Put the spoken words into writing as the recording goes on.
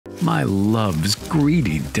My love's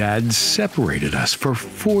greedy dad separated us for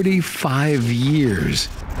 45 years.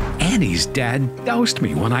 Annie's dad doused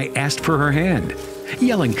me when I asked for her hand,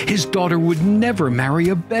 yelling his daughter would never marry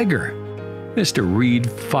a beggar. Mr. Reed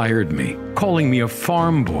fired me, calling me a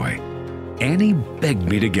farm boy. Annie begged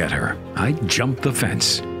me to get her. I jumped the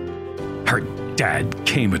fence. Her dad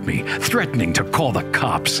came at me, threatening to call the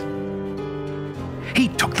cops. He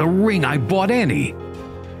took the ring I bought Annie.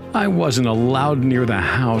 I wasn't allowed near the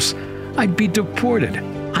house. I'd be deported.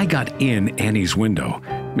 I got in Annie's window.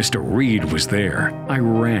 Mr. Reed was there. I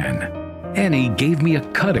ran. Annie gave me a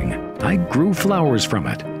cutting. I grew flowers from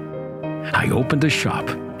it. I opened a shop,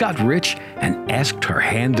 got rich, and asked her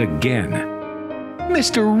hand again.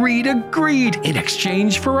 Mr. Reed agreed in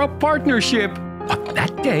exchange for a partnership. But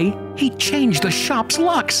that day, he changed the shop's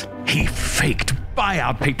locks. He faked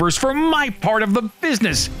buyout papers for my part of the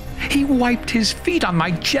business. He wiped his feet on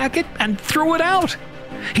my jacket and threw it out.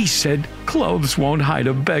 He said clothes won't hide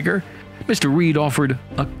a beggar. Mr. Reed offered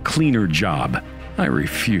a cleaner job. I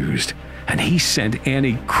refused, and he sent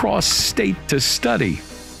Annie cross-state to study.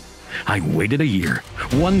 I waited a year.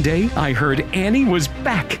 One day, I heard Annie was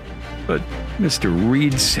back, but Mr.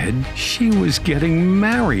 Reed said she was getting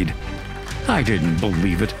married. I didn't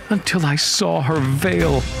believe it until I saw her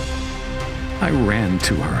veil. I ran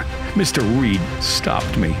to her. Mr. Reed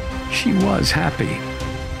stopped me. She was happy.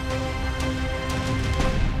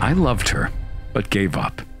 I loved her, but gave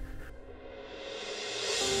up.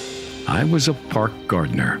 I was a park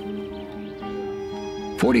gardener.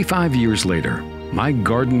 45 years later, my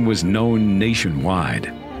garden was known nationwide.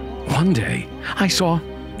 One day, I saw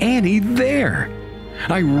Annie there.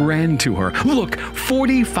 I ran to her. Look,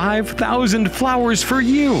 45,000 flowers for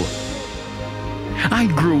you. I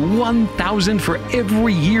grew 1,000 for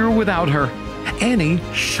every year without her. Annie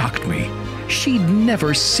shocked me. She'd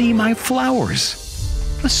never see my flowers.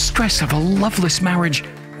 The stress of a loveless marriage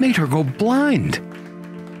made her go blind.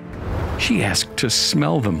 She asked to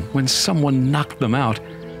smell them when someone knocked them out.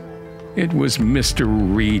 It was Mr.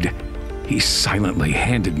 Reed. He silently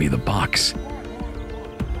handed me the box.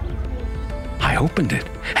 I opened it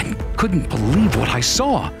and couldn't believe what I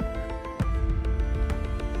saw.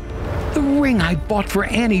 The ring I bought for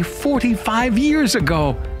Annie 45 years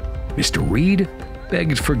ago. Mr. Reed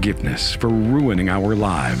begged forgiveness for ruining our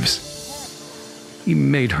lives. He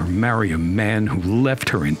made her marry a man who left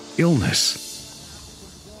her in illness.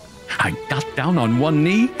 I got down on one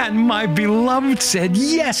knee and my beloved said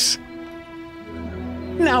yes.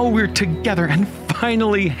 Now we're together and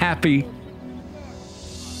finally happy.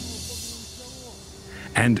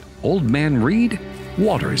 And Old Man Reed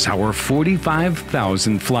waters our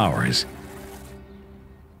 45,000 flowers.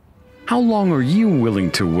 How long are you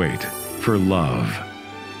willing to wait for love?